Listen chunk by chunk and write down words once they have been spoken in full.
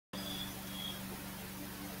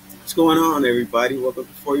What's going on, everybody? Welcome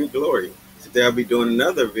to For Your Glory. Today I'll be doing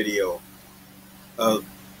another video of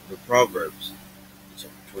the Proverbs,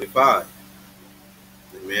 chapter 25.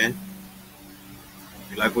 Amen.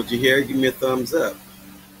 If you like what you hear, give me a thumbs up.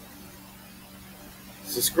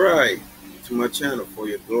 Subscribe to my channel, For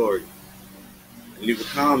Your Glory. And leave a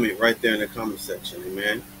comment right there in the comment section.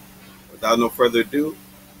 Amen. Without no further ado,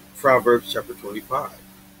 Proverbs chapter 25.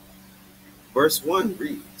 Verse 1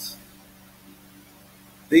 reads,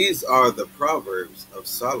 "These are the Proverbs of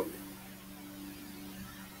Solomon,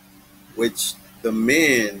 which the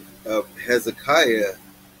men of Hezekiah,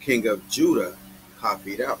 king of Judah,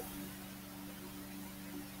 copied out."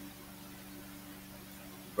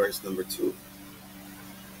 Verse number 2.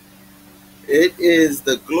 "It is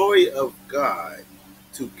the glory of God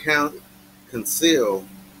to conceal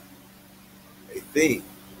a thing,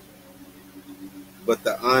 but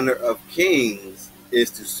the honor of kings is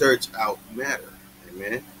to search out matter."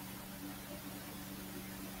 Amen.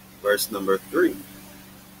 Verse number 3.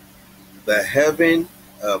 "The heaven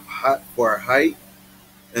for height,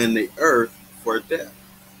 and the earth for depth,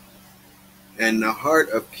 and the heart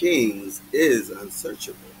of kings is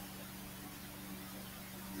unsearchable."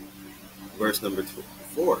 Verse number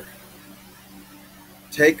 4.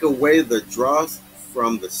 "Take away the dross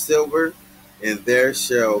from the silver, and there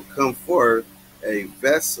shall come forth a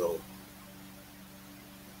vessel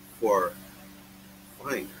for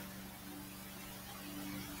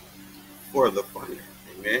the finer."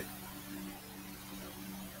 Amen.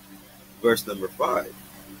 Verse number 5.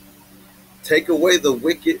 "Take away the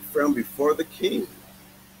wicked from before the king,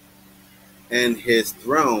 and his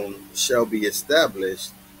throne shall be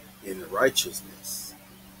established in righteousness."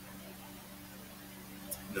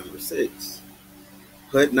 Number 6.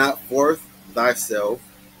 "Put not forth thyself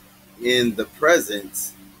in the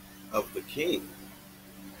presence of the king,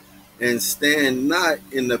 and stand not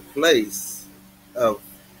in the place of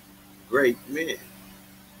great men."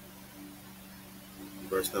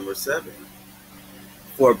 Verse number 7.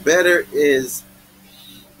 For better it is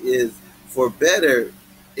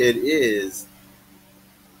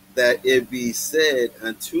that it be said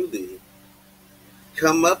unto thee,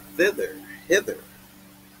 come up hither,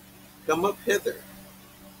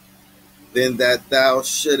 than that thou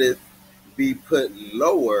shouldest be put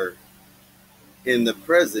lower in the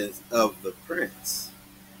presence of the prince,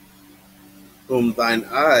 whom thine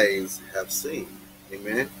eyes have seen.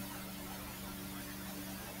 Amen.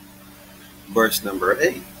 Verse number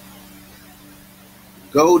 8.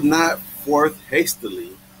 "Go not forth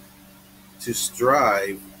hastily to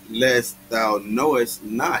strive, lest thou knowest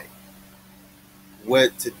not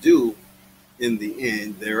what to do in the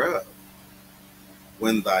end thereof,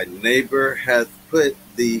 when thy neighbor hath put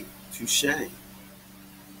thee to shame."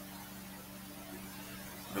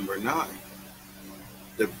 Number 9.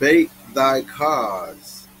 "Debate thy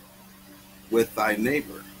cause with thy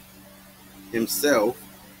neighbor himself,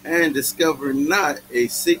 and discover not a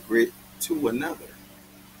secret to another."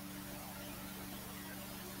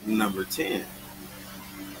 Number 10.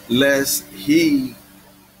 "Lest he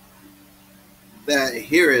that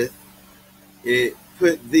heareth it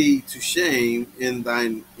put thee to shame in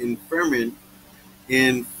thine infamy,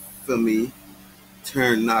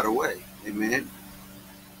 turn not away." Amen.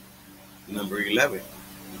 Number 11.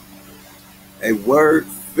 "A word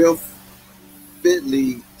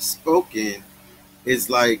fitly spoken is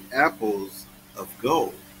like apples of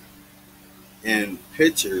gold and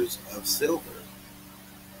pitchers of silver."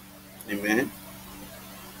 Amen.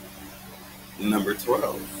 Number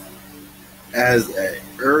 12. "As an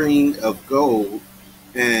earring of gold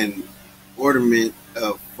and ornament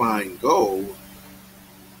of fine gold,"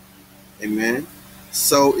 amen,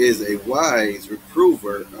 "so is a wise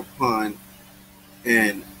reprover upon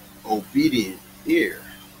an obedient ear."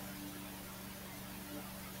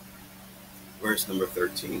 Verse number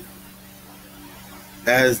 13.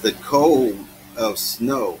 "As the cold of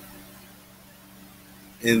snow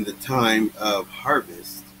in the time of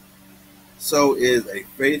harvest, so is a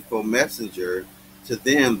faithful messenger to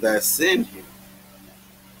them that send him.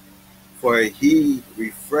 For he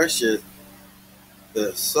refresheth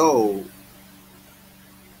the soul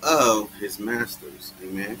of his masters."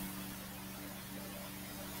 Amen.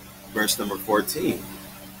 Verse number 14.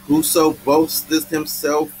 "Whoso boasteth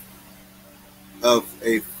himself of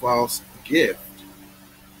a false gift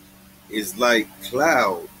is like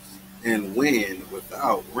clouds and wind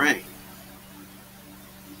without rain."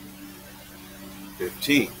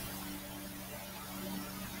 15.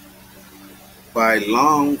 "By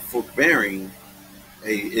long forbearing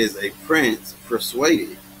is a prince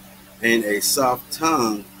persuaded, and a soft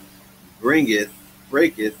tongue breaketh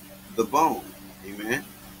the bone." Amen.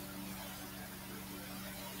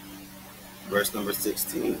 Verse number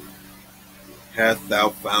 16. Hast thou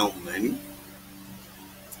found money?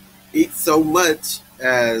 Eat so much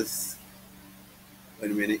as,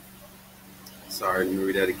 wait a minute. Sorry, let me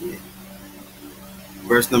read that again.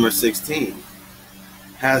 Verse number 16.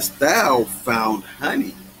 Hast thou found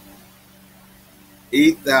honey?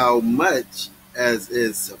 Eat thou much as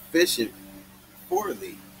is sufficient for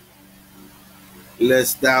thee,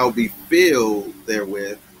 lest thou be filled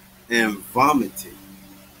therewith and vomited.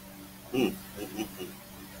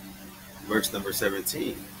 Verse number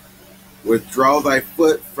 17. Withdraw thy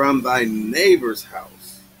foot from thy neighbor's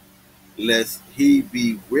house, lest he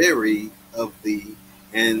be weary of thee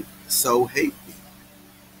and so hate thee.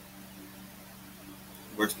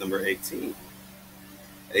 Verse number 18.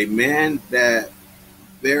 A man that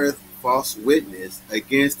beareth false witness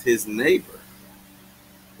against his neighbor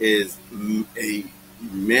is a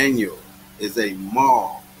manual, is a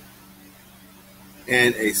maul,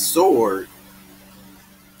 and a sword,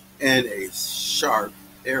 and a sharp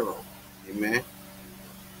arrow. Amen.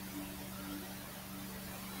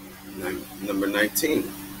 Number 19.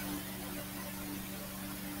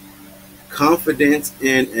 Confidence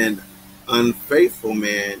in an unfaithful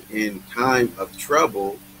man in time of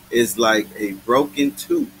trouble is like a broken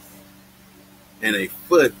tooth and a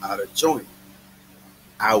foot out of joint.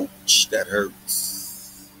 Ouch, that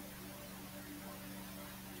hurts.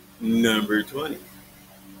 Number 20.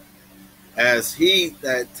 As he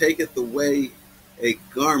that taketh away a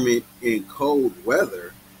garment in cold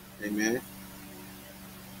weather, amen,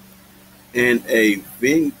 and as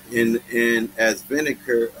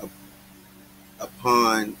vinegar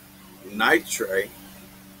upon nitre,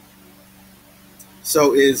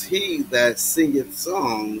 so is he that singeth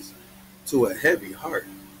songs to a heavy heart.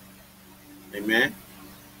 Amen.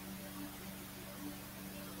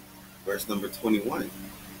 Verse number 21.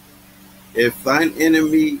 If thine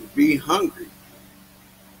enemy be hungry,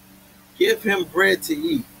 give him bread to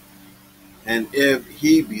eat, and if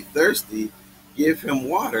he be thirsty, give him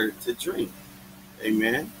water to drink.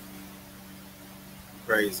 Amen.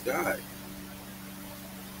 Praise God.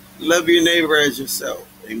 Love your neighbor as yourself.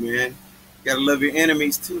 Amen. You got to love your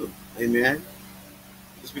enemies too. Amen.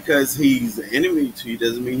 Just because he's an enemy to you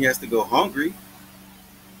doesn't mean he has to go hungry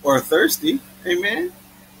or thirsty. Amen.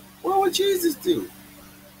 What would Jesus do?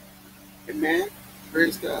 Amen.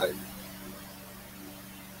 Praise God.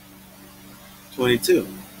 22.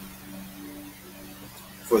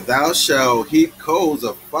 For thou shalt heap coals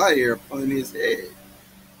of fire upon his head,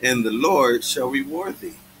 and the Lord shall reward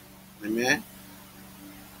thee. Amen.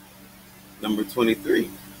 Number 23.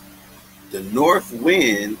 The north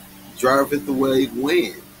wind driveth away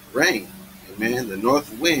rain. Amen. The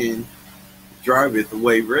north wind driveth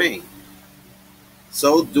away rain.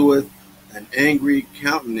 So doeth an angry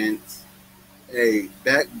countenance a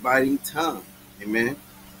backbiting tongue. Amen.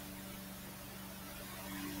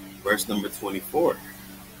 Verse number 24.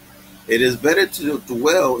 It is better to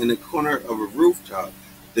dwell in the corner of a rooftop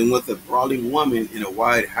than with a brawling woman in a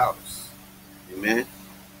wide house. Amen.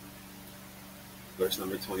 Verse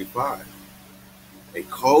number 25.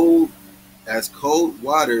 As cold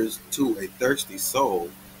waters to a thirsty soul,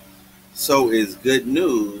 so is good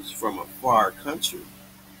news from a far country.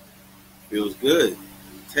 Feels good.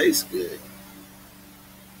 Tastes good.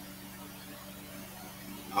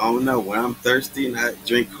 I don't know. When I'm thirsty and I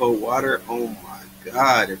drink cold water, oh my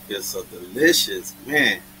God, it feels so delicious.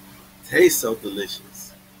 Man, tastes so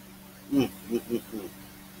delicious.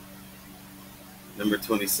 Number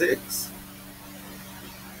 26.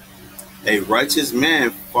 A righteous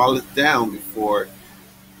man falleth down before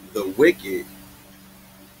the wicked.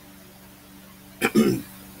 Amen.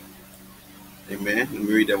 Let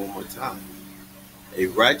me read that one more time. A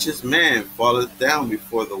righteous man falleth down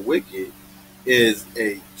before the wicked is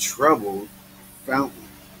a troubled fountain.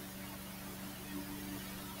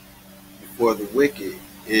 Before the wicked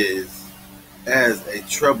is as a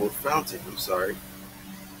troubled fountain,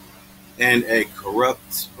 and a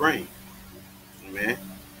corrupt spring. Amen.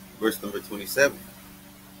 Verse number 27.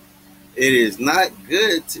 It is not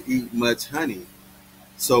good to eat much honey,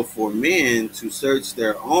 so for men to search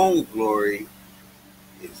their own glory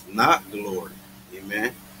is not glory.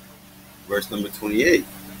 Amen. Verse number 28.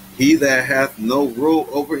 He that hath no rule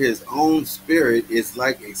over his own spirit is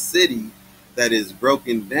like a city that is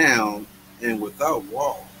broken down and without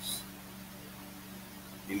walls.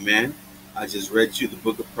 Amen. I just read you the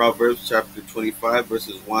book of Proverbs, chapter 25,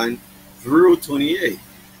 verses 1 through 28.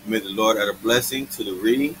 May the Lord add a blessing to the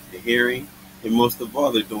reading, the hearing, and most of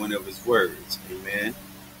all, the doing of his words. Amen.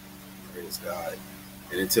 Praise God.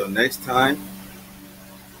 And until next time,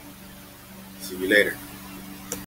 see you later.